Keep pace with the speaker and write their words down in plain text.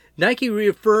Nike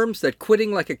reaffirms that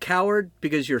quitting like a coward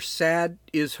because you're sad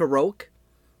is heroic.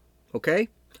 Okay?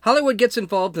 Hollywood gets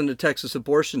involved in the Texas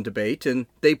abortion debate, and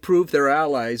they prove they're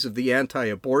allies of the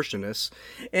anti-abortionists.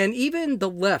 And even the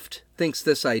left thinks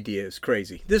this idea is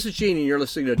crazy. This is Gene, and you're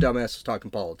listening to Dumbasses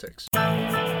Talking Politics.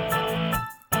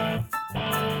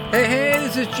 Hey,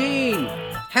 this is Gene.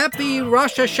 Happy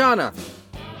Rosh Hashanah.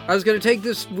 I was going to take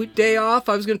this day off.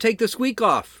 I was going to take this week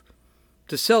off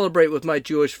to celebrate with my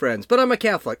Jewish friends. But I'm a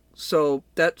Catholic, so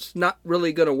that's not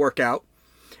really going to work out.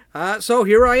 So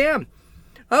here I am.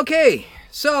 Okay,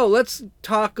 so let's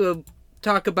talk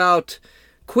about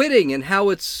quitting and how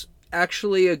it's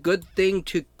actually a good thing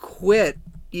to quit,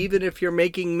 even if you're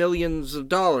making millions of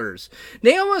dollars.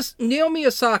 Naomi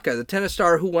Osaka, the tennis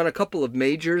star who won a couple of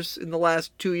majors in the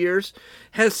last 2 years,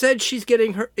 has said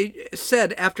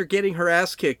after getting her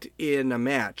ass kicked in a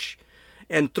match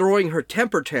and throwing her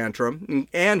temper tantrum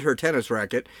and her tennis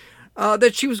racket,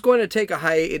 that she was going to take a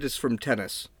hiatus from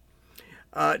tennis.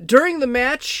 During the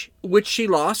match, which she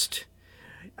lost,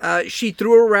 she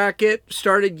threw a racket,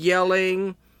 started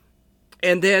yelling,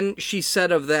 and then she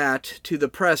said of that to the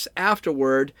press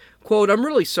afterward, quote, "I'm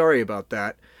really sorry about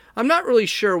that. I'm not really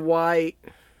sure why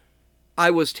I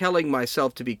was telling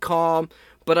myself to be calm,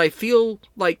 but I feel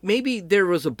like maybe there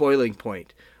was a boiling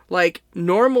point. Like,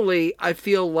 normally I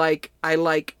feel like I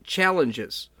like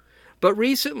challenges, but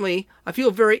recently I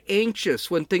feel very anxious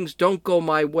when things don't go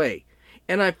my way.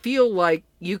 And I feel like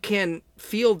you can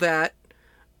feel that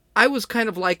I was kind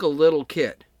of like a little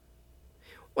kid."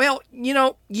 Well,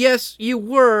 yes, you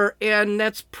were, and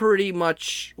that's pretty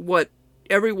much what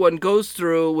everyone goes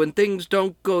through. When things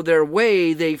don't go their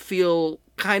way, they feel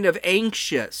kind of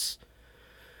anxious.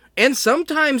 And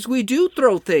sometimes we do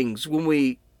throw things when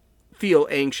we feel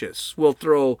anxious. We'll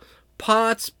throw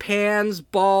pots, pans,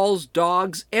 balls,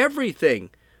 dogs,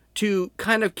 everything to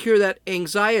kind of cure that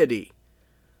anxiety.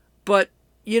 But,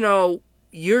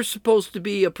 you're supposed to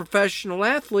be a professional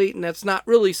athlete, and that's not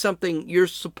really something you're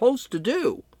supposed to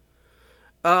do.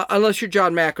 Unless you're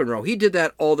John McEnroe. He did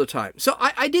that all the time. So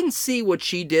I didn't see what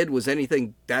she did was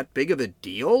anything that big of a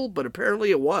deal, but apparently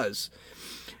it was.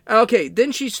 Okay,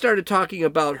 then she started talking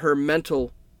about her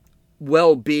mental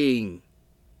well-being.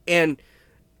 And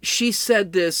she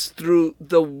said this through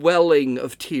the welling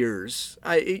of tears.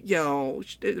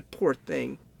 Poor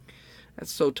thing.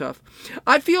 That's so tough.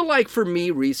 I feel like for me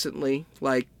recently,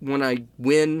 like when I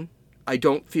win, I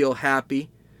don't feel happy.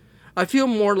 I feel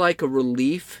more like a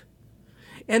relief.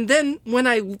 And then when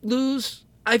I lose,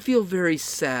 I feel very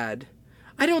sad.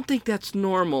 I don't think that's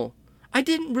normal. I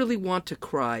didn't really want to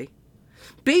cry.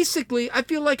 Basically, I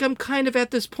feel like I'm kind of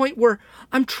at this point where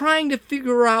I'm trying to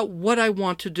figure out what I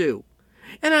want to do.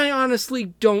 And I honestly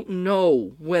don't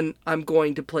know when I'm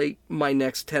going to play my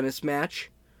next tennis match.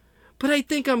 But I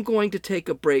think I'm going to take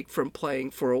a break from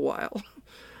playing for a while.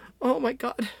 Oh my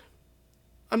God.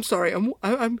 I'm sorry.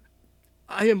 I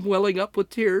am welling up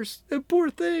with tears. That poor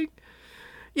thing.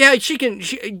 Yeah,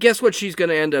 guess what she's going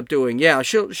to end up doing? Yeah,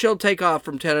 she'll take off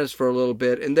from tennis for a little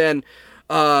bit, and then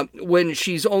when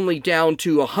she's only down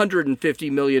to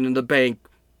 $150 million in the bank,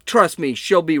 trust me,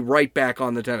 she'll be right back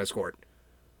on the tennis court.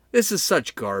 This is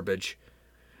such garbage.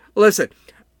 Listen,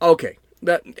 okay,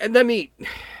 let me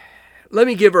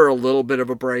give her a little bit of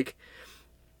a break.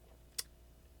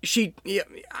 She's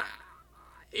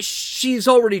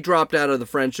already dropped out of the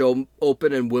French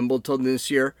Open and Wimbledon this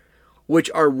year,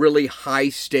 which are really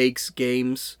high-stakes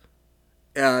games,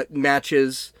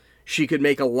 matches. She could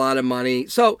make a lot of money.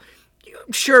 So,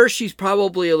 sure, she's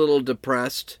probably a little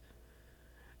depressed.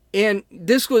 And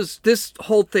this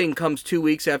whole thing comes 2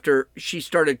 weeks after she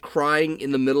started crying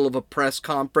in the middle of a press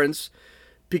conference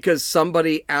because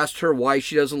somebody asked her why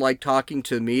she doesn't like talking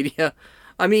to the media.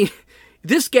 I mean,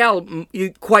 this gal,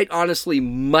 quite honestly,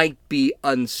 might be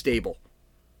unstable.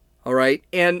 All right?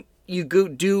 And you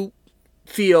do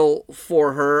feel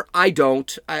for her. I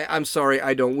don't. I'm sorry,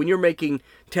 I don't. When you're making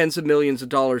tens of millions of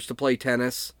dollars to play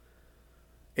tennis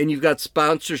and you've got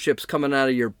sponsorships coming out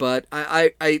of your butt,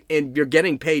 and you're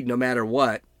getting paid no matter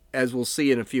what, as we'll see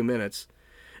in a few minutes.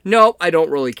 No, I don't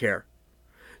really care.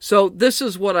 So this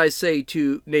is what I say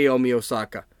to Naomi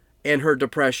Osaka and her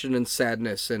depression and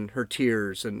sadness and her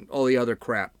tears and all the other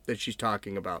crap that she's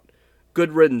talking about.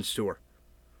 Good riddance to her.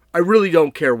 I really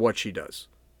don't care what she does.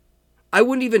 I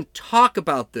wouldn't even talk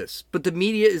about this, but the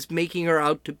media is making her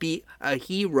out to be a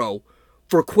hero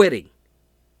for quitting.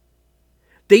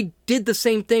 They did the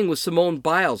same thing with Simone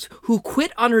Biles, who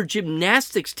quit on her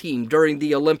gymnastics team during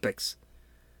the Olympics.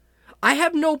 I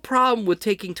have no problem with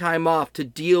taking time off to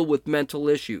deal with mental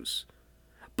issues.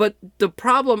 But the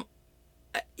problem,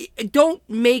 don't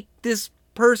make this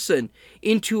person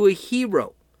into a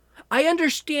hero. I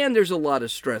understand there's a lot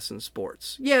of stress in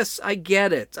sports. Yes, I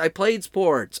get it. I played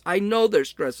sports. I know there's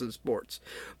stress in sports.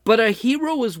 But a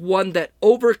hero is one that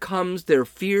overcomes their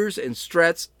fears and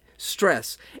stress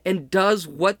and does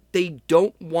what they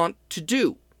don't want to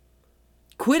do.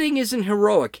 Quitting isn't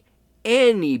heroic.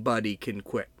 Anybody can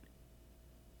quit.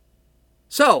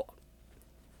 So,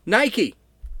 Nike,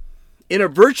 in a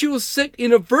virtue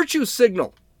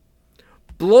signal,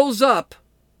 blows up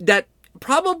that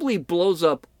probably blows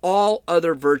up all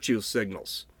other virtue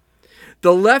signals.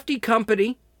 The lefty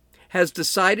company has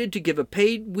decided to give a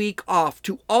paid week off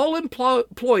to all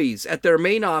employees at their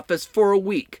main office for a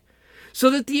week so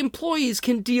that the employees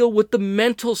can deal with the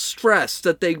mental stress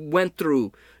that they went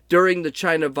through during the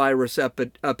China virus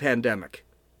pandemic.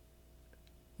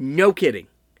 No kidding.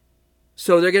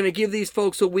 So they're going to give these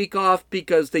folks a week off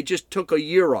because they just took a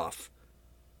year off.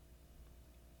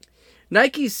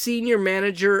 Nike's senior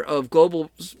manager of global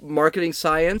marketing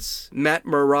science, Matt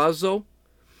Marazzo,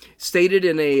 stated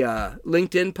in a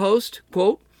LinkedIn post,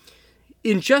 quote,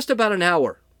 "In just about an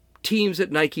hour, teams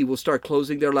at Nike will start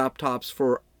closing their laptops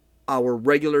for our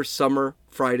regular summer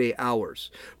Friday hours.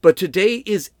 But today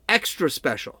is extra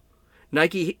special.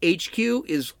 Nike HQ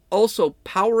is also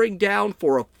powering down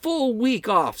for a full week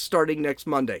off starting next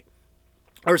Monday.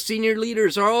 Our senior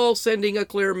leaders are all sending a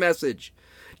clear message.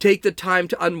 Take the time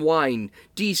to unwind,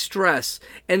 de-stress,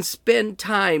 and spend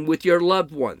time with your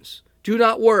loved ones. Do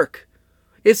not work.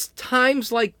 It's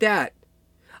times like that.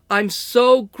 I'm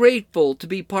so grateful to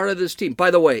be part of this team." By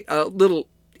the way, a little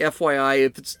FYI,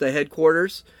 if it's the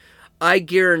headquarters, I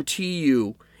guarantee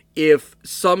you, if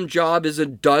some job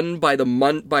isn't done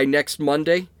by next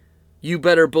Monday, you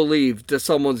better believe that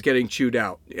someone's getting chewed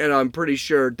out. And I'm pretty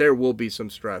sure there will be some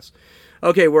stress.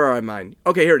 Okay, where am I?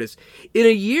 Okay, here it is. In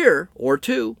a year or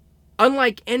two,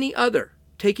 unlike any other,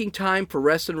 taking time for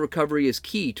rest and recovery is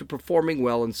key to performing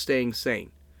well and staying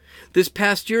sane. This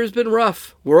past year has been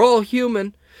rough. We're all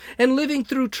human and living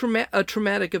through a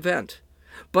traumatic event.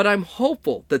 But I'm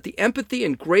hopeful that the empathy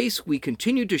and grace we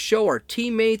continue to show our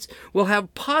teammates will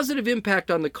have positive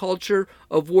impact on the culture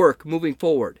of work moving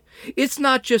forward. It's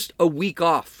not just a week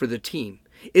off for the team.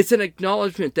 It's an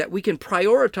acknowledgement that we can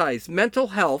prioritize mental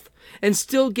health and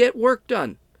still get work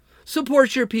done.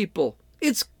 Support your people.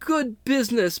 It's good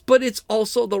business, but it's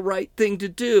also the right thing to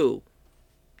do.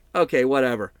 Okay,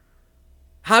 whatever.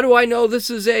 How do I know this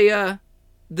is a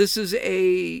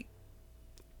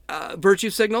virtue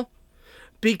signal?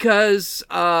 Because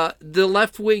the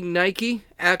left-wing Nike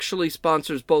actually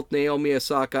sponsors both Naomi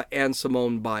Osaka and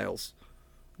Simone Biles.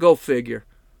 Go figure.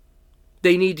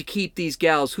 They need to keep these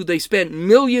gals, who they spent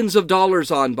millions of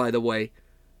dollars on, by the way,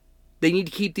 they need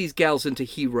to keep these gals into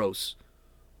heroes.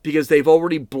 Because they've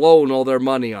already blown all their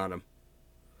money on them.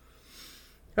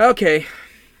 Okay.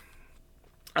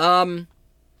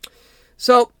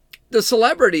 So, the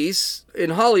celebrities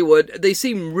in Hollywood, they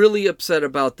seem really upset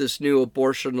about this new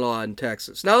abortion law in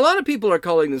Texas. Now, a lot of people are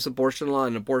calling this abortion law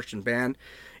an abortion ban.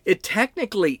 It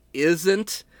technically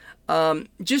isn't.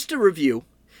 Just to review,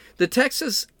 the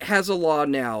Texas has a law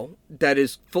now that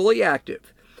is fully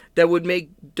active that would make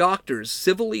doctors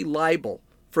civilly liable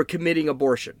for committing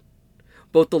abortion.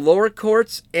 Both the lower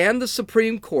courts and the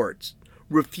Supreme Court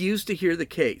refused to hear the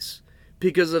case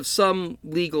because of some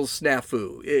legal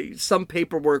snafu. Some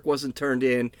paperwork wasn't turned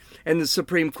in, and the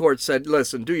Supreme Court said,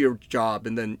 listen, do your job,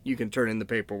 and then you can turn in the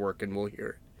paperwork and we'll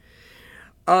hear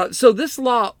it. So this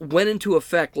law went into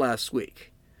effect last week.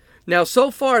 Now, so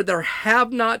far, there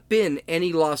have not been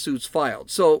any lawsuits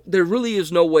filed, so there really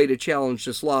is no way to challenge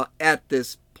this law at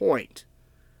this point.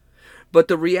 But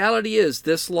the reality is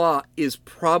this law is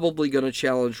probably going to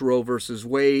challenge Roe versus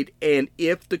Wade, and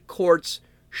if the courts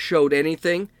showed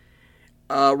anything,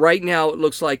 right now it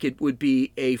looks like it would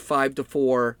be a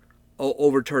 5-4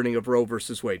 overturning of Roe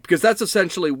versus Wade, because that's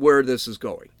essentially where this is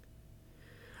going.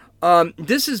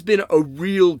 This has been a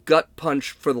real gut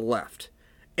punch for the left,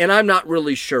 and I'm not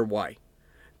really sure why.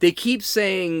 They keep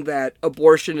saying that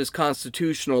abortion is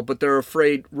constitutional, but they're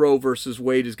afraid Roe versus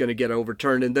Wade is going to get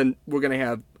overturned, and then we're going to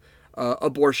have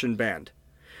abortion banned.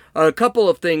 A couple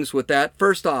of things with that.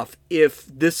 First off, if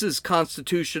this is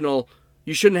constitutional,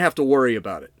 you shouldn't have to worry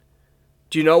about it.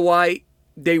 Do you know why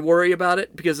they worry about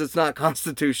it? Because it's not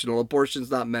constitutional.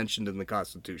 Abortion's not mentioned in the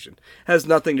Constitution. Has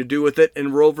nothing to do with it,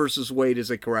 and Roe versus Wade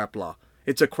is a crap law.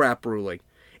 It's a crap ruling.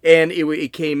 And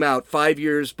it came out 5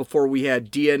 years before we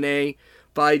had DNA,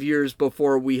 5 years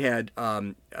before we had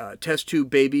test tube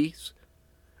babies.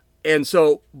 And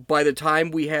so by the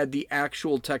time we had the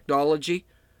actual technology,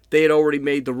 they had already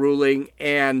made the ruling,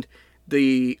 and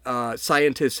the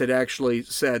scientists had actually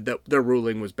said that their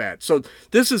ruling was bad. So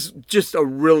this is just a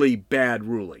really bad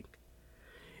ruling.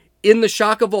 in the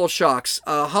shock of all shocks,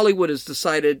 Hollywood has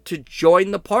decided to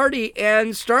join the party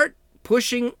and start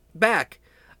pushing back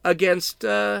against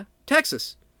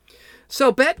Texas.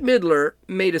 So Bette Midler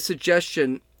made a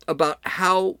suggestion about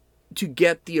how to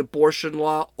get the abortion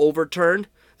law overturned.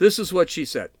 This is what she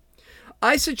said.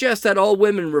 I suggest that all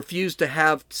women refuse to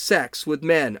have sex with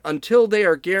men until they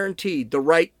are guaranteed the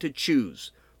right to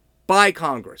choose by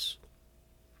Congress.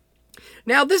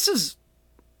 Now this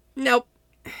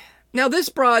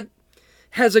broad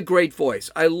has a great voice.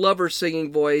 I love her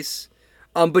singing voice,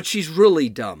 but she's really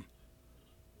dumb.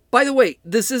 By the way,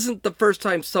 this isn't the first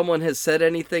time someone has said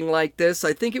anything like this.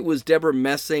 I think it was Deborah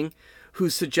Messing who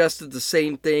suggested the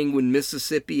same thing when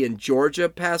Mississippi and Georgia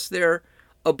passed their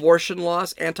abortion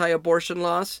laws, anti-abortion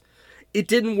laws. It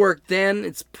didn't work then.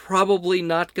 It's probably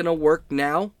not going to work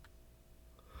now.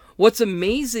 What's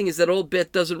amazing is that old Bette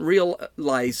doesn't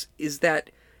realize is that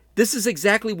this is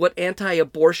exactly what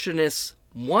anti-abortionists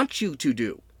want you to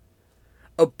do.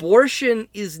 Abortion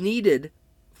is needed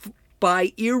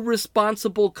by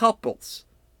irresponsible couples.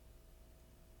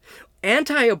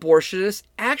 Anti-abortionists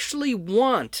actually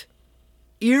want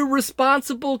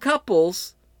irresponsible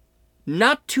couples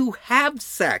not to have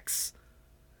sex,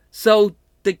 so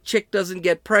the chick doesn't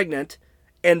get pregnant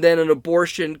and then an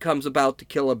abortion comes about to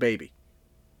kill a baby.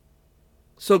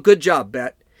 So good job,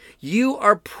 Bette. You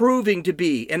are proving to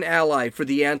be an ally for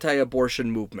the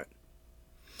anti-abortion movement.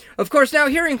 Of course, now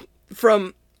hearing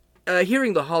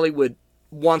the Hollywood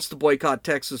wants to boycott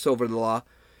Texas over the law,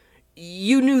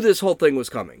 you knew this whole thing was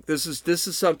coming. This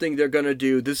is something they're going to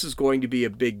do. This is going to be a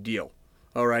big deal.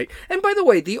 All right. And by the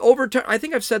way, I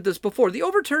think I've said this before, the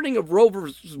overturning of Roe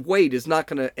versus Wade is not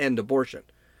going to end abortion.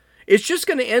 It's just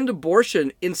going to end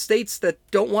abortion in states that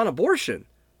don't want abortion.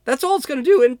 That's all it's going to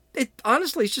do. And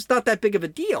honestly, it's just not that big of a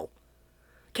deal.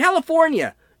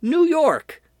 California, New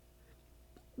York,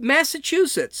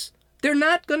 Massachusetts, they're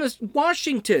not going to,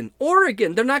 Washington,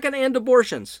 Oregon, they're not going to end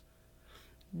abortions.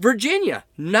 Virginia,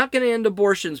 not going to end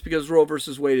abortions because Roe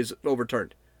versus Wade is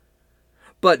overturned.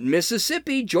 But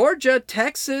Mississippi, Georgia,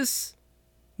 Texas,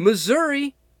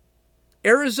 Missouri,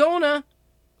 Arizona,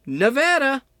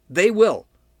 Nevada, they will.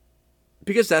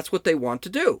 Because that's what they want to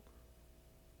do.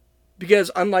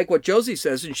 Because unlike what Josie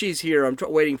says, and she's here, I'm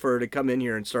waiting for her to come in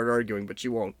here and start arguing, but she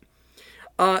won't.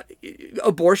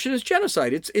 Abortion is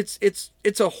genocide.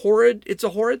 It's a horrid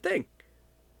thing.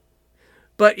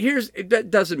 But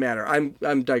that doesn't matter.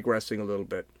 I'm digressing a little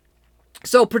bit.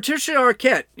 So Patricia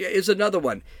Arquette is another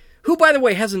one, who, by the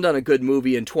way, hasn't done a good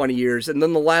movie in 20 years. And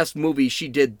then the last movie she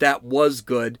did that was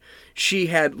good, she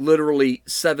had literally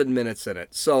 7 minutes in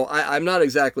it. So I'm not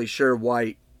exactly sure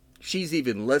why she's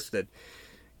even listed.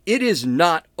 It is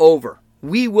not over.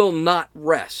 We will not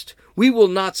rest. We will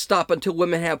not stop until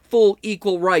women have full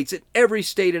equal rights in every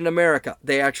state in America.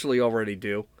 They actually already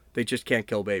do. They just can't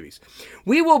kill babies.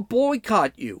 We will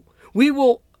boycott you. We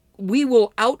will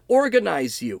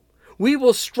out-organize you. We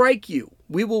will strike you.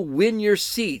 We will win your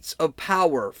seats of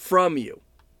power from you.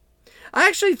 I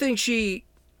actually think she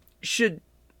should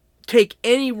take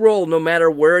any role, no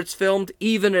matter where it's filmed,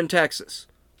 even in Texas.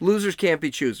 Losers can't be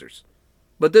choosers.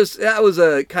 But that was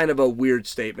a kind of a weird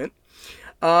statement.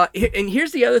 And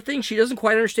here's the other thing she doesn't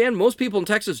quite understand. Most people in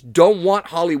Texas don't want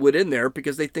Hollywood in there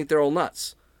because they think they're all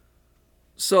nuts.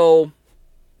 So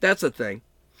that's a thing.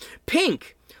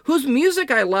 Pink, whose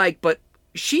music I like, but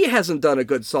she hasn't done a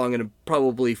good song in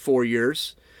probably 4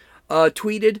 years,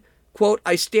 tweeted, quote,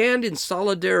 I stand in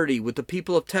solidarity with the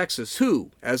people of Texas who,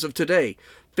 as of today,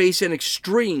 face an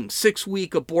extreme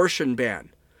 6-week abortion ban.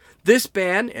 This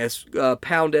ban,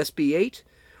 pound SB8,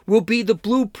 will be the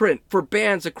blueprint for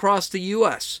bans across the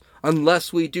U.S.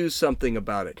 unless we do something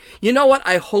about it. You know what?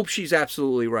 I hope she's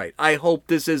absolutely right. I hope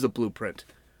this is a blueprint.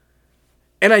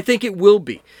 And I think it will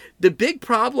be. The big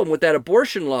problem with that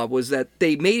abortion law was that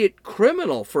they made it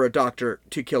criminal for a doctor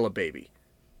to kill a baby.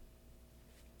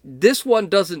 This one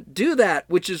doesn't do that,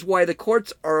 which is why the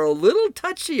courts are a little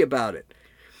touchy about it.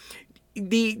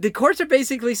 The courts are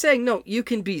basically saying, no, you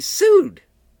can be sued.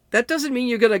 That doesn't mean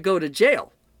you're going to go to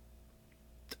jail.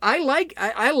 I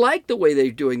like the way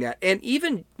they're doing that. And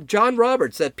even John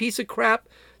Roberts, that piece of crap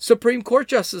Supreme Court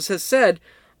justice, has said,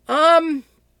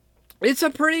 it's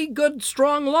a pretty good,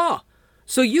 strong law.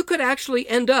 So you could actually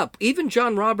end up, even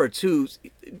John Roberts, who's,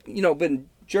 been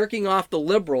jerking off the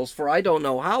liberals for I don't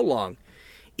know how long,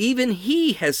 even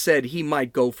he has said he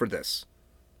might go for this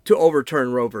to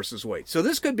overturn Roe versus Wade. So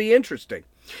this could be interesting.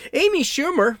 Amy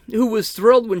Schumer, who was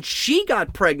thrilled when she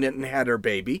got pregnant and had her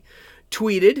baby,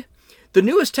 tweeted, the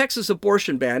newest Texas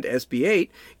abortion ban, SB8,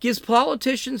 gives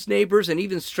politicians, neighbors, and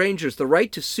even strangers the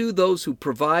right to sue those who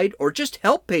provide or just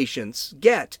help patients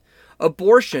get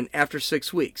abortion after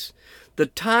 6 weeks. The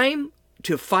time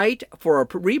to fight for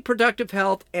reproductive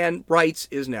health and rights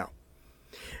is now.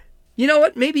 You know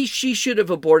what? Maybe she should have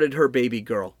aborted her baby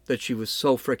girl that she was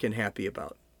so freaking happy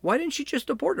about. Why didn't she just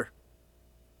abort her?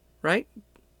 Right?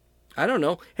 I don't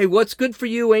know. Hey, what's good for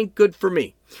you ain't good for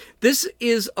me. This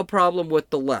is a problem with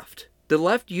the left. The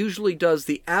left usually does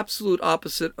the absolute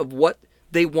opposite of what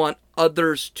they want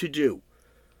others to do.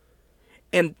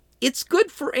 And it's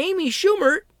good for Amy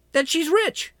Schumer that she's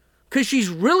rich. Because she's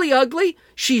really ugly,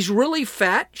 she's really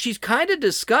fat, she's kind of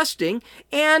disgusting,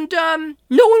 and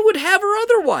no one would have her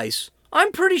otherwise.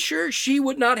 I'm pretty sure she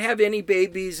would not have any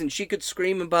babies, and she could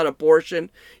scream about abortion.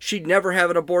 She'd never have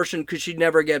an abortion because she'd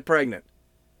never get pregnant.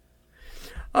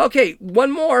 Okay,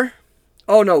 one more.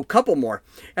 Oh no, couple more.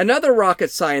 Another rocket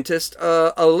scientist,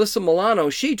 Alyssa Milano,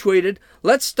 she tweeted,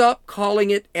 "Let's stop calling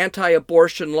it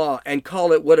anti-abortion law and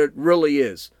call it what it really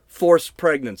is, forced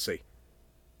pregnancy."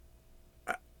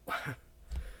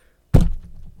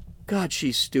 God,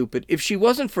 she's stupid. If she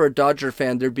wasn't for a Dodger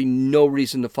fan, there'd be no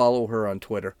reason to follow her on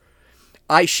Twitter.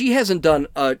 She hasn't done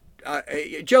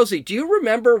Josie, do you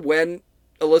remember when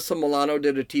Alyssa Milano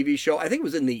did a TV show? I think it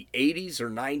was in the 80s or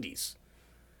 90s.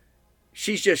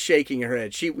 She's just shaking her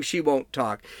head. She won't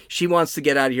talk. She wants to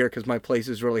get out of here because my place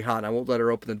is really hot. And I won't let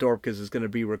her open the door because it's going to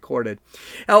be recorded.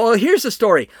 Well, here's the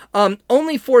story.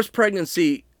 Only forced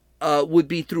pregnancy would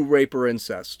be through rape or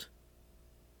incest.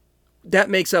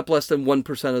 That makes up less than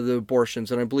 1% of the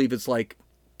abortions, and I believe it's like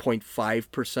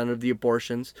 0.5% of the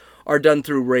abortions are done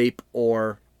through rape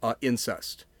or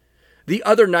incest. The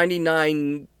other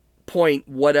 99 point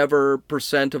whatever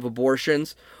percent of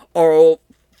abortions are all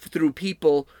through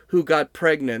people who got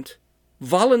pregnant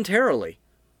voluntarily.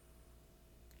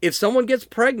 If someone gets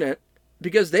pregnant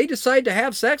because they decide to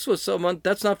have sex with someone,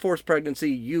 that's not forced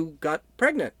pregnancy. You got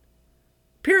pregnant.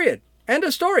 Period. End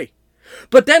of story.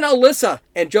 But then Alyssa,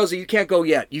 and Josie, you can't go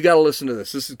yet. You got to listen to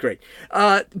this. This is great.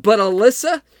 But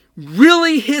Alyssa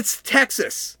really hits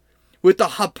Texas with the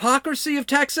hypocrisy of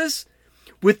Texas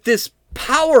with this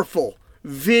powerful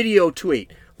video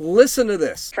tweet. Listen to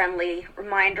this. Friendly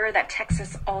reminder that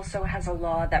Texas also has a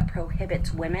law that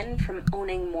prohibits women from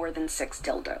owning more than 6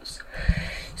 dildos.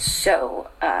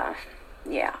 So,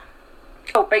 yeah.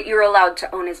 Oh, but you're allowed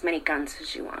to own as many guns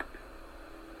as you want.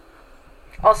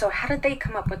 Also, how did they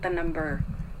come up with the number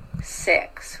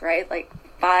 6, right? Like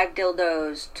 5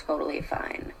 dildos, totally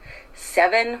fine.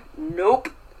 7, nope.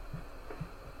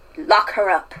 Lock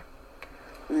her up.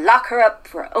 Lock her up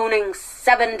for owning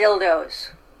 7 dildos.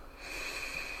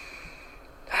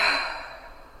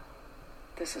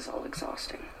 This is all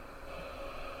exhausting.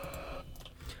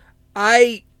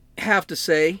 I have to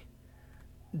say,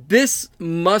 this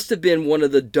must have been one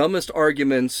of the dumbest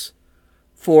arguments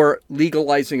for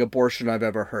legalizing abortion I've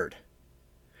ever heard.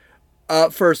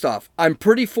 First off, I'm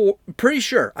pretty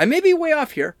sure, I may be way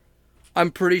off here,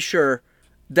 I'm pretty sure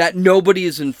that nobody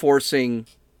is enforcing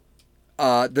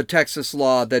the Texas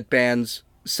law that bans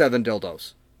 7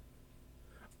 dildos.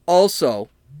 Also,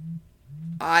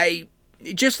 I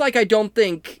don't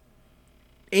think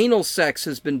anal sex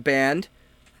has been banned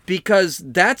because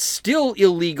that's still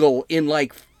illegal in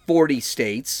like 40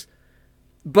 states.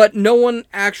 But no one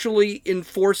actually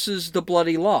enforces the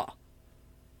bloody law.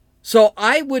 So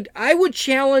I would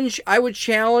challenge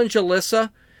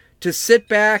Alyssa to sit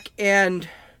back and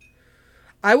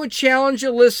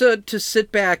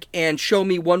show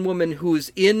me one woman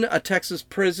who's in a Texas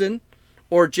prison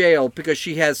or jail because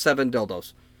she has 7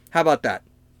 dildos. How about that?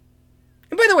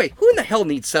 And by the way, who in the hell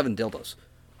needs 7 dildos?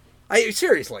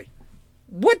 Seriously,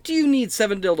 what do you need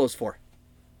 7 dildos for?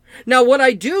 Now, what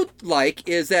I do like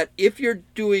is that if you're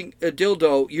doing a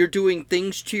dildo, you're doing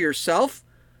things to yourself,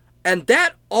 and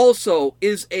that also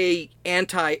is a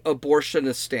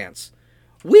anti-abortionist stance.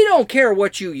 We don't care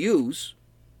what you use.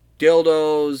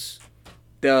 Dildos,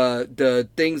 the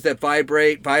things that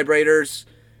vibrate, vibrators.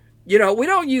 You know, we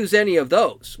don't use any of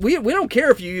those. We don't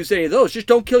care if you use any of those. Just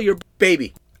don't kill your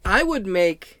baby. I would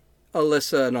make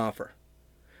Alyssa an offer.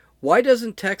 Why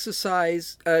doesn't Texas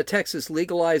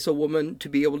legalize a woman to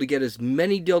be able to get as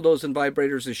many dildos and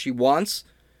vibrators as she wants,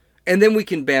 and then we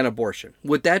can ban abortion?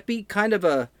 Would that be kind of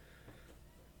a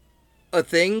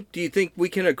thing? Do you think we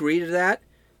can agree to that?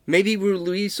 Maybe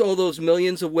release all those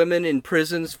millions of women in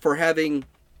prisons for having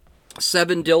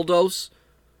 7 dildos,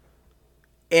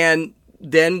 and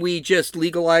then we just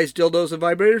legalize dildos and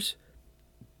vibrators?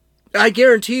 I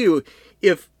guarantee you,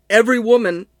 if every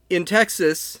woman in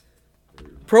Texas,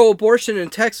 pro-abortion in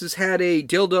Texas, had a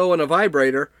dildo and a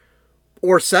vibrator,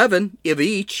 or 7 of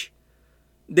each,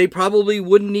 they probably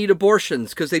wouldn't need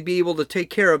abortions because they'd be able to take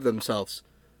care of themselves.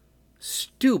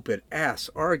 Stupid ass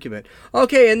argument.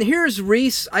 Okay, and here's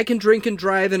Reese. I can drink and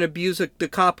drive and abuse the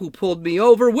cop who pulled me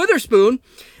over. Witherspoon.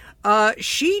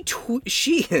 She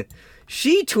tweeted,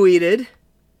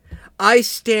 "I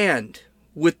stand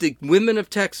with the women of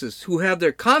Texas who have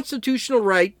their constitutional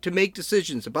right to make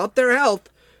decisions about their health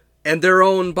and their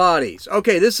own bodies."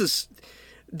 Okay, there's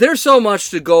so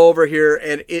much to go over here,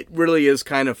 and it really is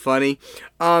kind of funny.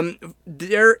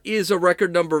 There is a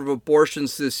record number of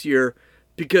abortions this year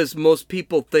because most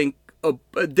people think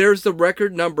there's the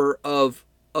record number of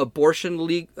abortion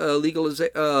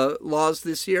laws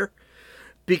this year.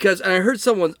 Because, and I heard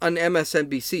someone on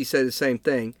MSNBC say the same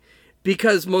thing,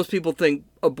 because most people think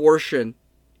abortion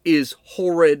is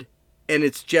horrid and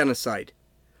it's genocide.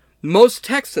 Most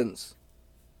Texans,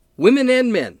 women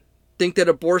and men, think that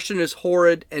abortion is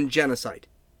horrid and genocide.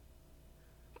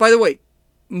 By the way,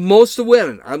 most of the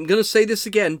women, I'm going to say this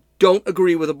again, don't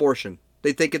agree with abortion.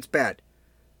 They think it's bad.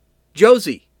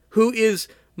 Josie, who is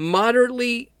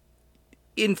moderately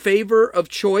in favor of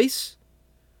choice,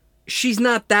 she's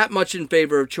not that much in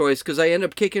favor of choice because I end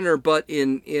up kicking her butt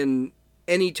in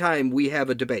any time we have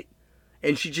a debate.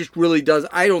 And she just really does.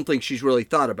 I don't think she's really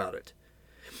thought about it.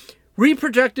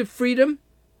 Reproductive freedom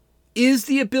is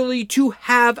the ability to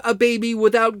have a baby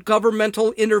without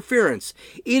governmental interference.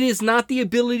 It is not the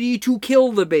ability to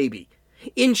kill the baby.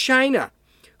 In China,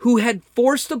 who had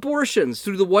forced abortions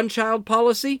through the one-child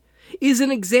policy, is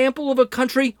an example of a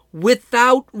country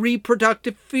without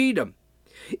reproductive freedom.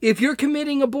 If you're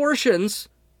committing abortions,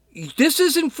 this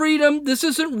isn't freedom. This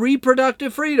isn't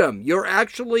reproductive freedom. You're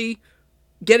actually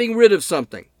getting rid of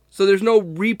something. So there's no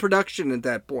reproduction at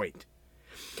that point.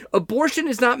 Abortion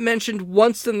is not mentioned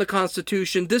once in the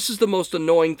Constitution. This is the most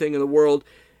annoying thing in the world.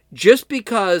 Just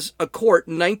because a court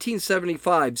in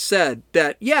 1975 said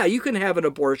that, yeah, you can have an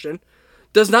abortion,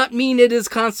 does not mean it is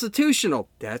constitutional.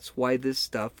 That's why this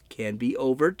stuff can be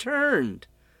overturned.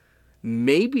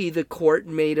 Maybe the court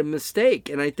made a mistake,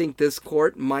 and I think this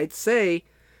court might say,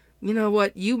 you know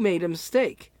what, you made a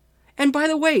mistake. And by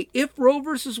the way, if Roe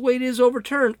versus Wade is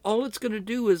overturned, all it's going to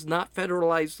do is not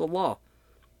federalize the law.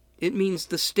 It means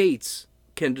the states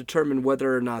can determine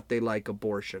whether or not they like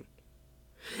abortion.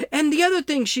 And the other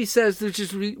thing she says, which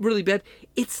is really bad,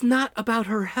 it's not about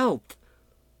her health.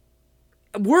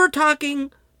 We're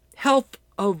talking health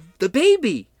of the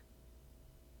baby.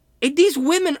 And these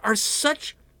women are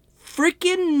such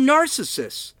freaking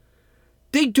narcissists.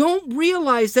 They don't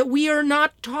realize that we are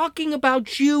not talking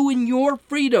about you and your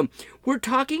freedom. We're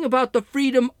talking about the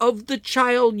freedom of the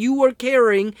child you are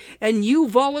carrying and you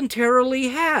voluntarily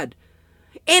had.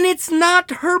 And it's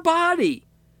not her body.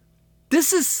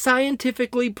 This is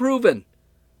scientifically proven.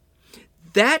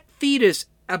 That fetus,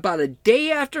 about a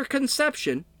day after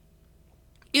conception,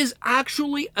 is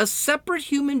actually a separate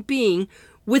human being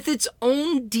with its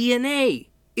own DNA.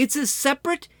 It's a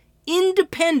separate,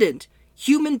 independent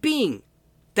human being.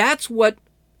 That's what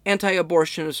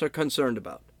anti-abortionists are concerned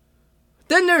about.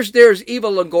 Then there's Eva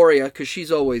Longoria, because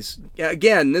she's always,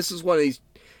 again, this is one of these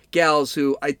gals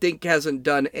who I think hasn't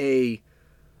done a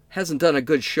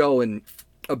good show in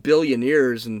a billion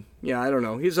years, and yeah, I don't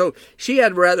know. She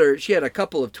had a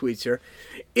couple of tweets here.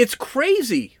 It's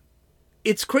crazy.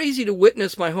 It's crazy to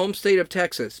witness my home state of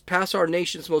Texas pass our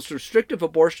nation's most restrictive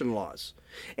abortion laws,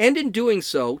 and in doing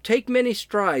so, take many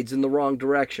strides in the wrong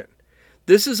direction.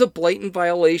 This is a blatant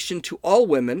violation to all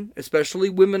women, especially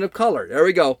women of color. There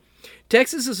we go.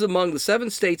 Texas is among the 7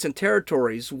 states and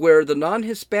territories where the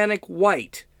non-Hispanic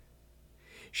white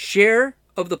share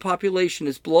of the population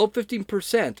is below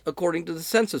 15%, according to the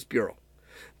Census Bureau.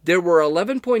 There were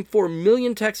 11.4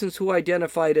 million Texans who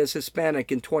identified as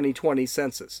Hispanic in 2020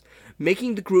 census,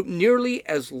 making the group nearly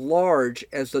as large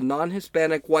as the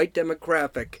non-Hispanic white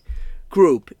demographic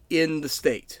group in the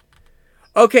state.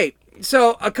 Okay,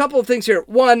 so a couple of things here.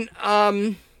 One,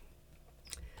 I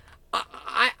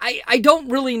don't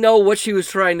really know what she was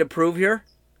trying to prove here.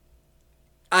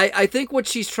 I think what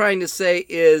she's trying to say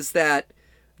is that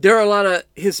there are a lot of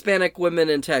Hispanic women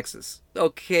in Texas.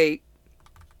 Okay,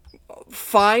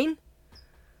 fine.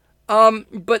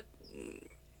 But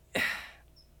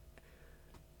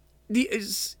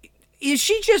is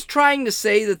she just trying to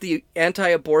say that the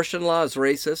anti-abortion law is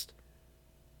racist?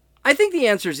 I think the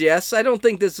answer is yes. I don't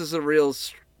think this is a real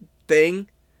thing.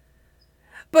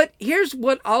 But here's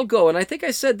what I'll go, and I think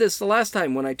I said this the last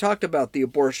time when I talked about the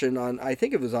abortion on, I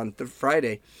think it was on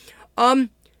Friday.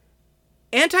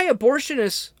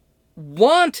 Anti-abortionists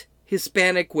want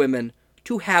Hispanic women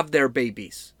to have their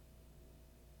babies.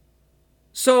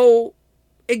 So,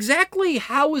 exactly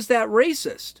how is that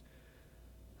racist?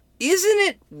 Isn't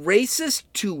it racist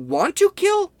to want to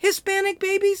kill Hispanic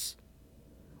babies?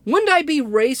 Wouldn't I be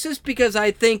racist because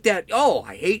I think that, oh,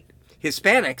 I hate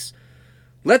Hispanics?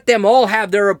 Let them all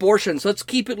have their abortions. Let's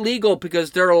keep it legal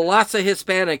because there are lots of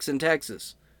Hispanics in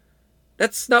Texas.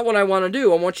 That's not what I want to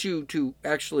do. I want you to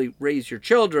actually raise your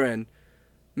children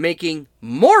making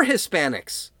more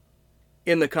Hispanics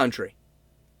in the country.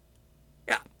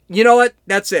 Yeah, you know what?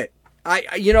 That's it.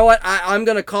 You know what? I'm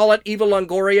going to call it. Eva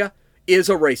Longoria is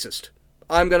a racist.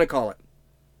 I'm going to call it.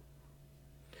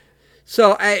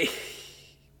 So I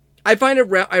find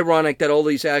it ironic that all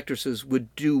these actresses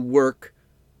would do work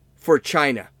for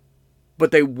China,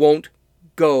 but they won't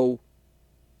go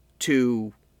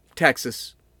to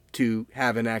Texas to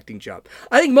have an acting job.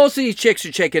 I think most of these chicks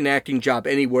should take an acting job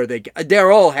anywhere they get.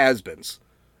 They're all has-beens.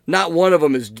 Not one of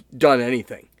them has done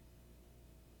anything.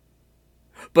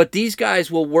 But these guys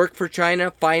will work for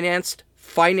China, financed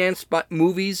by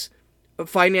movies,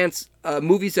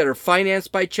 movies that are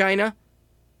financed by China,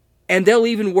 and they'll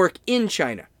even work in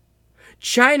China.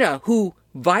 China, who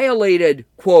violated,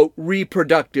 quote,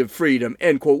 reproductive freedom,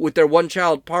 end quote, with their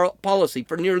one-child policy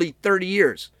for nearly 30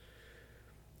 years.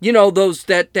 You know,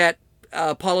 that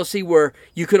policy where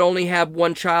you could only have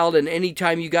one child, and any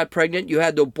time you got pregnant, you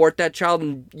had to abort that child,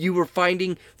 and you were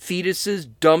finding fetuses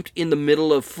dumped in the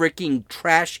middle of freaking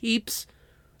trash heaps?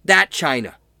 That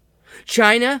China.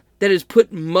 China that has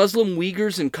put Muslim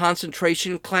Uyghurs in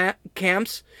concentration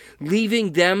camps,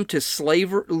 leaving them to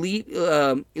slavery,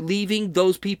 leaving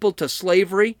those people to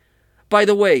slavery. By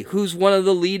the way, who's one of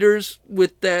the leaders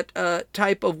with that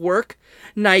type of work?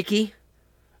 Nike.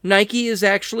 Nike is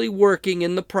actually working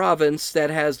in the province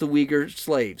that has the Uyghur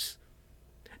slaves.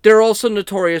 They're also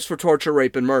notorious for torture,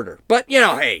 rape, and murder. But, you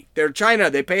know, hey, they're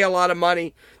China. They pay a lot of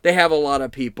money. They have a lot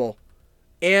of people.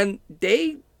 And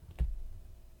they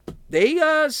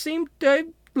seem to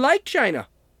like China.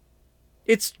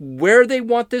 It's where they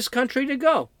want this country to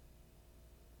go.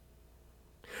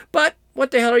 But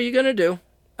what the hell are you going to do?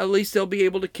 At least they'll be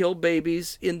able to kill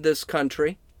babies in this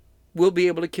country. We'll be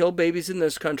able to kill babies in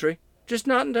this country. Just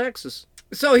not in Texas.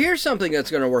 So here's something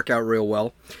that's going to work out real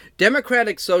well.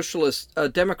 Democratic Socialist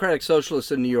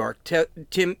in New York,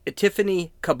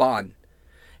 Tiffany Caban,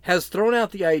 has thrown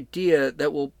out the idea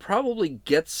that will probably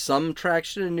get some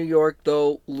traction in New York,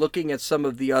 though looking at some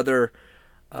of the other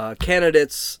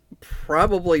candidates,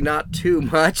 probably not too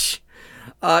much.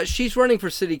 She's running for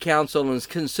city council and is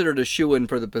considered a shoo-in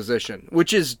for the position,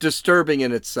 which is disturbing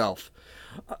in itself.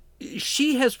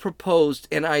 She has proposed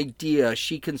an idea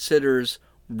she considers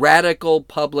radical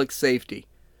public safety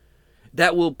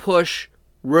that will push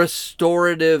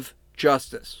restorative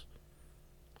justice.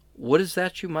 What is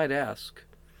that, you might ask?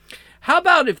 How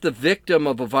about if the victim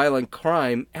of a violent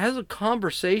crime has a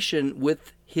conversation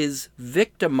with his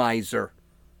victimizer?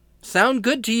 Sound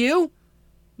good to you?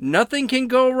 Nothing can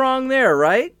go wrong there,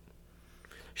 right?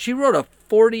 She wrote a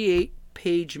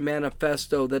 48-page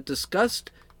manifesto that discussed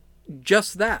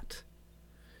just that.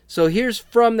 So here's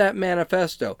from that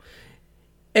manifesto.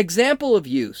 Example of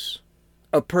use.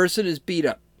 A person is beat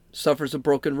up, suffers a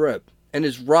broken rib, and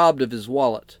is robbed of his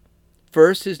wallet.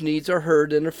 First, his needs are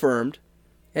heard and affirmed,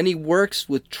 and he works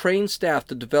with trained staff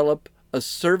to develop a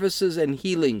services and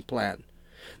healing plan.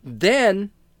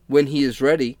 Then, when he is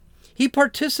ready, he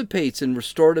participates in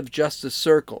restorative justice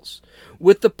circles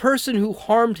with the person who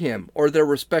harmed him or their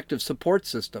respective support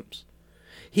systems.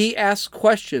 He asks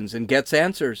questions and gets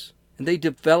answers, and they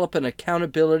develop an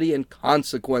accountability and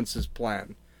consequences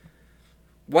plan.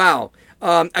 Wow.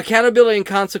 Accountability and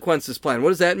consequences plan. What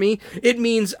does that mean? It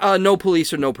means no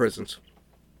police or no prisons.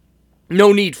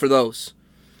 No need for those.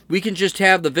 We can just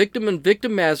have the victim and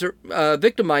victimizer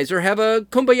have a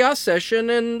kumbaya session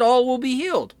and all will be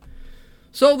healed.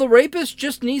 So the rapist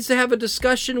just needs to have a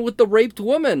discussion with the raped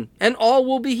woman and all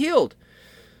will be healed.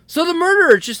 So the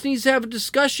murderer just needs to have a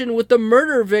discussion with the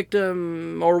murder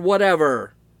victim or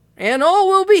whatever, and all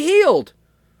will be healed.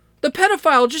 The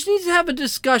pedophile just needs to have a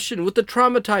discussion with the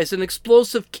traumatized and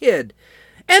explosive kid,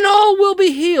 and all will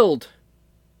be healed.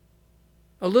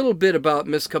 A little bit about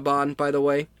Miss Caban, by the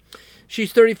way.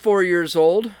 She's 34 years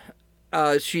old.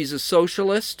 She's a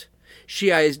socialist.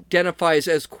 She identifies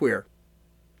as queer.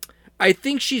 I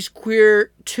think she's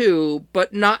queer too,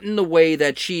 but not in the way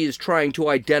that she is trying to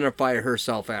identify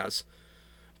herself as.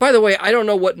 By the way, I don't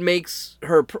know what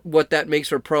that makes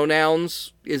her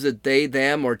pronouns. Is it they,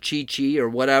 them, or chi, or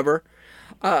whatever?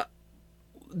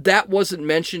 That wasn't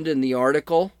mentioned in the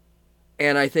article,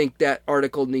 and I think that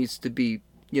article needs to be,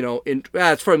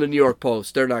 it's from the New York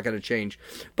Post. They're not going to change.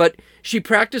 But she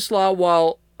practiced law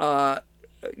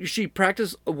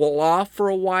for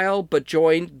a while, but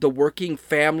joined the Working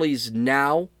Families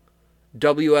Now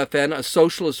WFN, a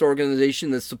socialist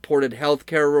organization that supported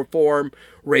healthcare reform,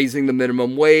 raising the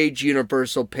minimum wage,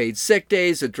 universal paid sick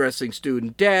days, addressing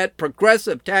student debt,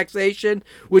 progressive taxation,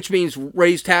 which means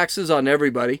raise taxes on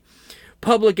everybody,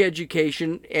 public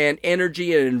education, and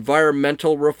energy and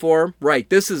environmental reform. Right,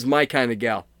 this is my kind of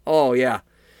gal. Oh, yeah.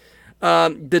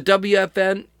 The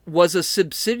WFN was a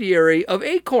subsidiary of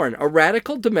ACORN, a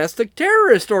radical domestic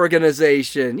terrorist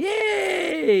organization.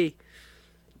 Yay!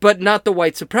 But not the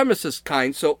white supremacist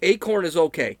kind, so ACORN is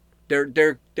okay. They're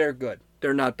good.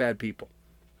 They're not bad people.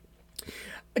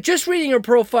 Just reading her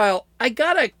profile, I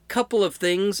got a couple of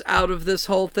things out of this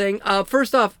whole thing.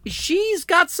 First off, she's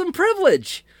got some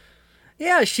privilege.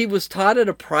 Yeah, she was taught at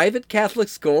a private Catholic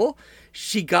school.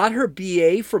 She got her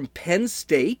BA from Penn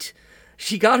State.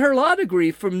 She got her law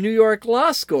degree from New York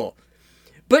Law School.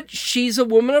 But she's a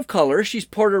woman of color. She's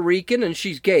Puerto Rican and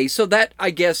she's gay. So that,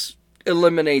 I guess,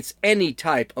 eliminates any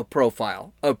type of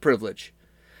profile of privilege.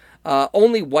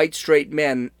 Only white straight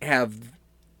men have,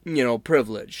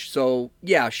 privilege. So,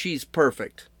 yeah, she's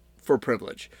perfect for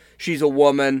privilege. She's a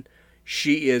woman.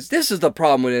 This is the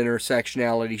problem with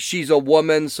intersectionality. She's a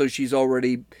woman, so she's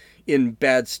already in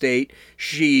bad state.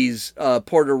 She's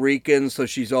Puerto Rican, so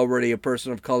she's already a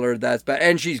person of color. That's bad.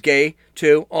 And she's gay,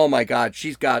 too. Oh, my God.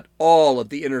 She's got all of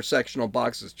the intersectional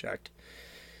boxes checked.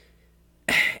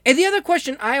 And the other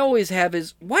question I always have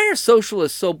is, why are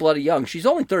socialists so bloody young? She's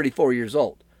only 34 years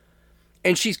old.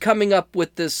 And she's coming up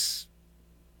with this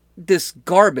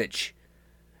garbage.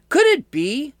 Could it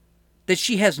be that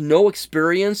she has no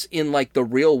experience in, the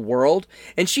real world?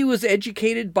 And she was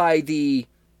educated by the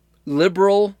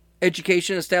liberal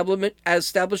education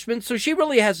establishment, so she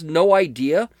really has no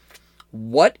idea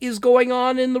what is going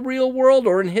on in the real world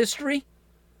or in history?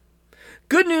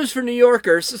 Good news for New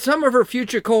Yorkers. Some of her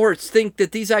future cohorts think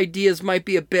that these ideas might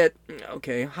be a bit,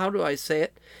 how do I say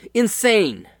it?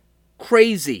 Insane,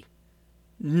 crazy,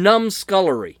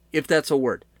 numbskullery, if that's a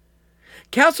word.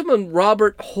 Councilman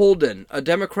Robert Holden, a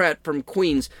Democrat from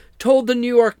Queens, told the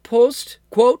New York Post,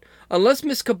 quote, "Unless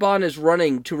Ms. Caban is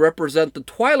running to represent the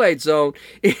Twilight Zone,"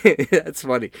 that's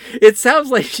funny, "it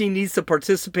sounds like she needs to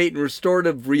participate in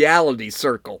restorative reality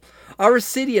circle. Our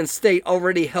city and state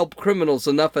already help criminals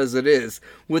enough as it is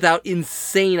without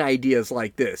insane ideas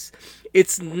like this.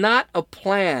 It's not a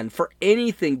plan for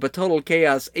anything but total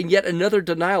chaos and yet another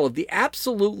denial of the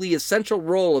absolutely essential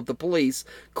role of the police,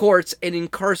 courts, and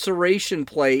incarceration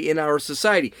play in our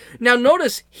society." Now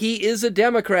notice he is a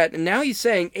Democrat and now he's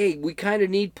saying, hey, we kind of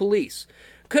need police.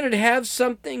 Could it have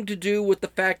something to do with the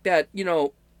fact that,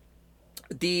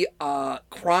 the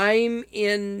crime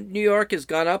in New York has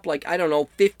gone up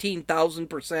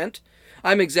 15,000%?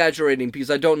 I'm exaggerating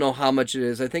because I don't know how much it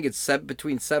is. I think it's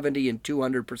between 70 and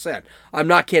 200%. I'm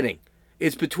not kidding.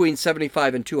 It's between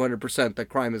 75 and 200% that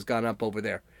crime has gone up over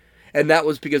there. And that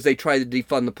was because they tried to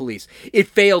defund the police. It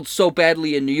failed so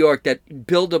badly in New York that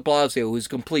Bill de Blasio, who's a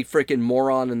complete freaking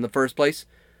moron in the first place,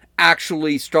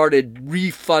 actually started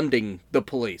refunding the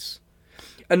police.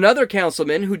 Another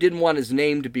councilman who didn't want his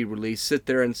name to be released sat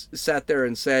there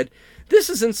and said, "This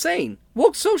is insane.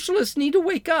 Woke socialists need to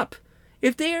wake up.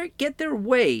 If they get their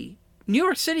way, New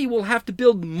York City will have to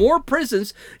build more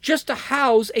prisons just to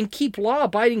house and keep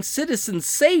law-abiding citizens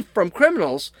safe from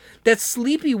criminals that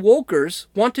sleepy wokers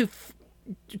want to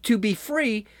be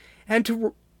free and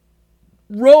to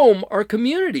roam our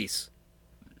communities."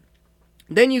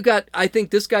 Then you got, I think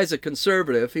this guy's a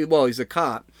conservative. He's a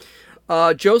cop.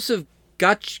 Joseph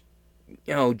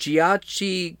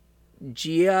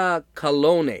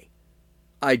Giacalone.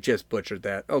 I just butchered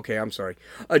that. Okay, I'm sorry.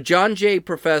 A John Jay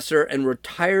professor and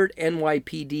retired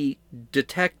NYPD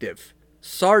detective,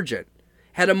 sergeant,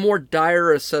 had a more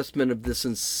dire assessment of this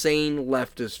insane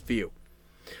leftist view.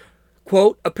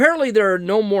 Quote, "Apparently there are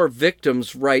no more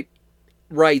victims'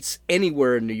 rights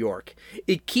anywhere in New York.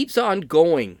 It keeps on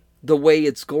going the way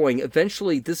it's going.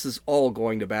 Eventually this is all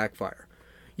going to backfire.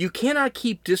 You cannot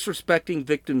keep disrespecting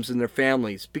victims and their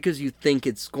families because you think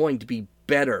it's going to be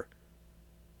better.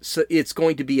 So it's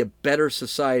going to be a better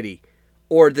society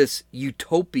or this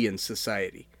utopian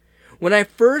society." When I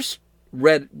first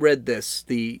read this,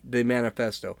 the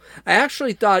manifesto, I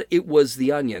actually thought it was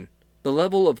The Onion. The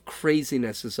level of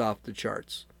craziness is off the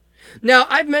charts. Now,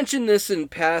 I've mentioned this in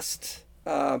past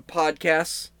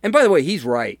podcasts, and by the way, he's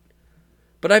right.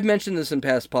 But I've mentioned this in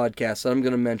past podcasts, and I'm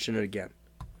going to mention it again.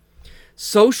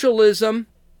 Socialism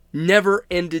never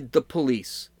ended the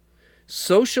police.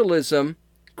 Socialism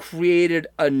created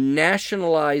a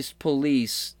nationalized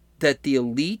police that the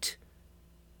elite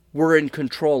were in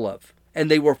control of. And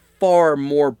they were far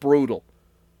more brutal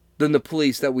than the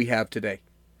police that we have today.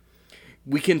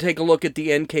 We can take a look at the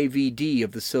NKVD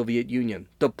of the Soviet Union,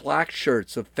 the black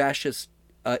shirts of fascist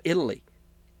Italy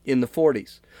in the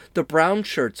 40s, the brown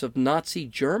shirts of Nazi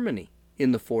Germany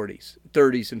in the 40s,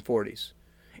 30s, and 40s,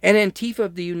 and Antifa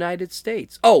of the United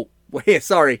States. Oh, wait,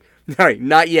 sorry,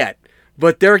 not yet,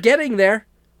 but they're getting there.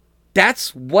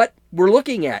 That's what we're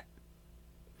looking at.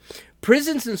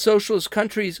 Prisons in socialist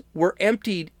countries were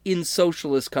emptied in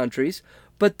socialist countries,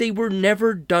 but they were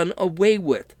never done away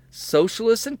with.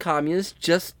 Socialists and communists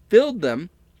just filled them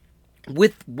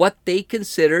with what they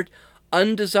considered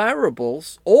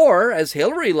undesirables, or, as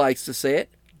Hillary likes to say it,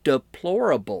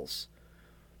 deplorables.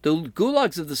 The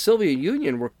gulags of the Soviet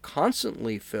Union were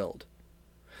constantly filled.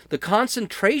 The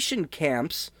concentration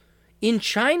camps in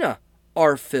China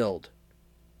are filled.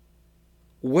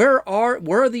 Where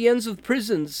are the ends of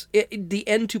prisons, the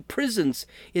end to prisons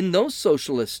in those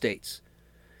socialist states?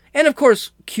 And of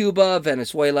course, Cuba,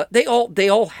 Venezuela, they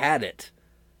all had it.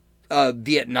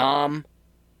 Vietnam,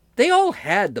 they all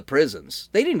had the prisons.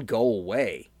 They didn't go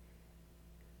away.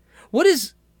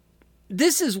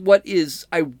 This is what is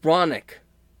ironic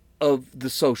of the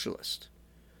socialists.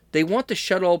 They want to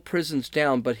shut all prisons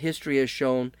down, but history has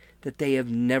shown that they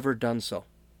have never done so.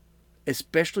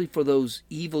 Especially for those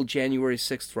evil January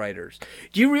 6th writers.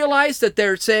 Do you realize that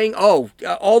they're saying, all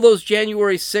those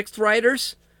January 6th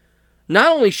writers,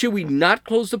 not only should we not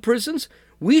close the prisons,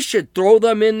 we should throw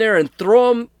them in there and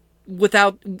throw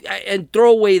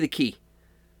away the key.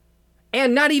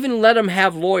 And not even let them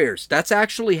have lawyers. That's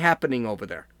actually happening over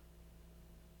there.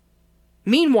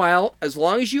 Meanwhile, as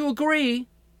long as you agree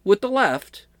with the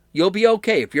left, you'll be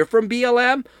okay. If you're from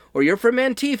BLM or you're from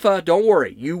Antifa, don't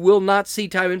worry. You will not see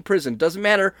time in prison. Doesn't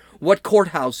matter what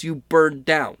courthouse you burned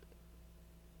down.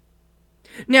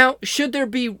 Now, should there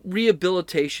be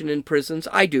rehabilitation in prisons?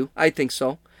 I do. I think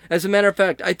so. As a matter of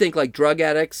fact, I think like drug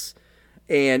addicts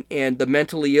and the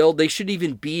mentally ill, they should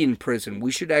even be in prison.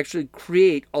 We should actually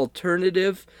create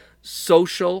alternative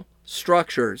social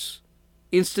structures,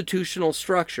 institutional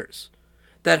structures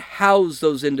that house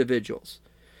those individuals.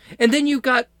 And then you've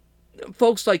got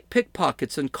folks like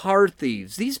pickpockets and car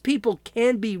thieves. These people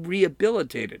can be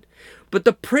rehabilitated, but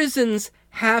the prisons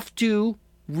have to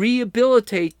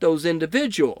rehabilitate those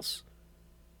individuals.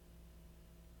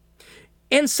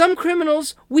 And some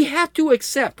criminals, we have to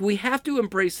accept, we have to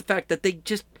embrace the fact that they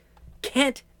just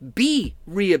can't be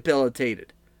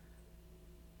rehabilitated.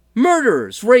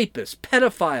 Murderers, rapists,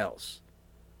 pedophiles.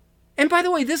 And by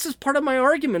the way, this is part of my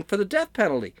argument for the death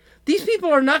penalty. These people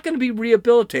are not going to be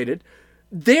rehabilitated.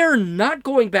 They're not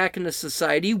going back into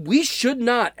society. We should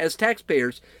not, as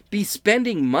taxpayers, be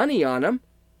spending money on them.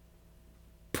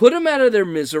 Put them out of their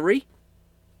misery.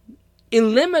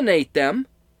 Eliminate them.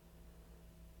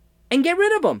 And get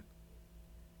rid of them.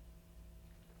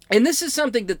 And this is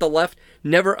something that the left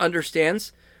never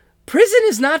understands. Prison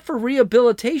is not for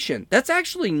rehabilitation. That's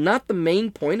actually not the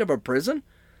main point of a prison.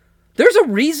 There's a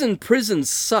reason prisons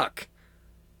suck.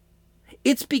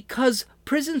 It's because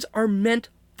prisons are meant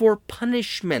for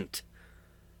punishment.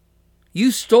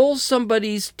 You stole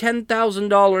somebody's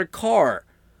 $10,000 car.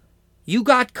 You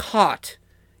got caught.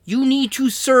 You need to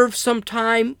serve some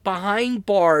time behind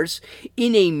bars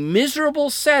in a miserable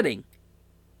setting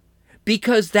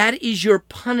because that is your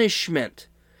punishment.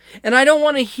 And I don't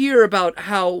want to hear about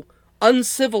how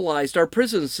uncivilized our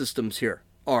prison systems here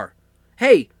are.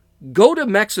 Hey, go to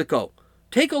Mexico.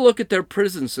 Take a look at their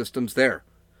prison systems there.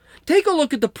 Take a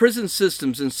look at the prison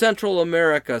systems in Central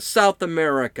America, South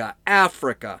America,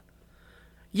 Africa.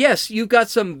 Yes, you've got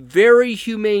some very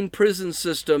humane prison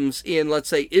systems in, let's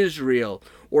say, Israel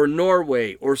or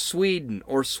Norway or Sweden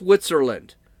or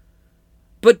Switzerland.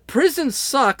 But prison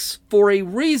sucks for a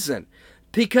reason,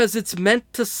 because it's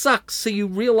meant to suck, so you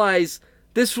realize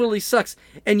this really sucks.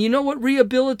 And you know what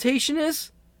rehabilitation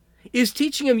is? Is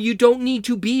teaching them you don't need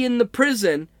to be in the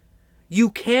prison. You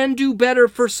can do better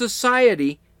for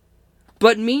society.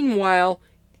 But meanwhile,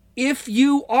 if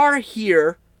you are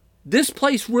here, this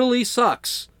place really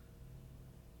sucks.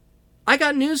 I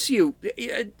got news to you.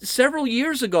 Several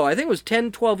years ago, I think it was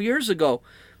 10, 12 years ago,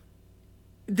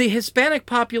 the Hispanic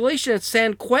population at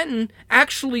San Quentin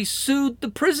actually sued the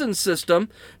prison system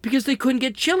because they couldn't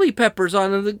get chili peppers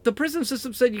on them. The prison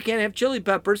system said you can't have chili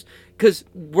peppers because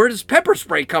where does pepper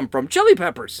spray come from? Chili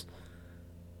peppers.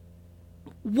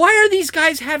 Why are these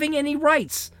guys having any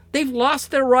rights? They've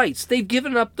lost their rights. They've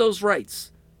given up those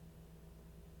rights.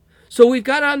 So we've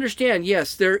got to understand,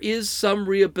 yes, there is some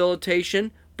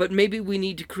rehabilitation, but maybe we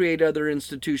need to create other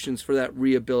institutions for that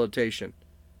rehabilitation.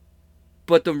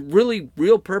 But the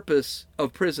real purpose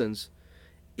of prisons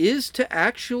is to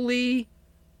actually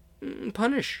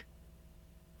punish.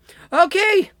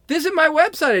 Okay, visit my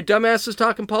website at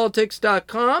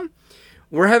dumbassestalkingpolitics.com.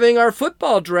 We're having our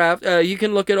football draft. You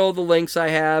can look at all the links I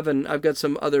have, and I've got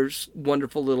some other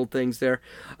wonderful little things there.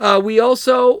 We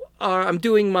also I'm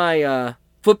doing my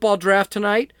football draft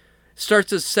tonight.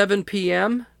 Starts at 7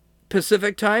 p.m.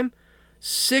 Pacific time.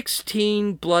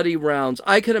 16 bloody rounds.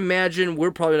 I can imagine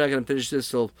we're probably not going to finish this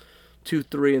till 2,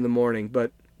 3 in the morning,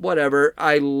 but whatever.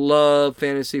 I love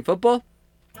fantasy football.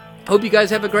 Hope you guys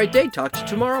have a great day. Talk to you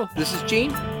tomorrow. This is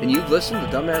Gene, and you've listened to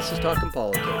Dumbasses Talking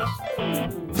Politics.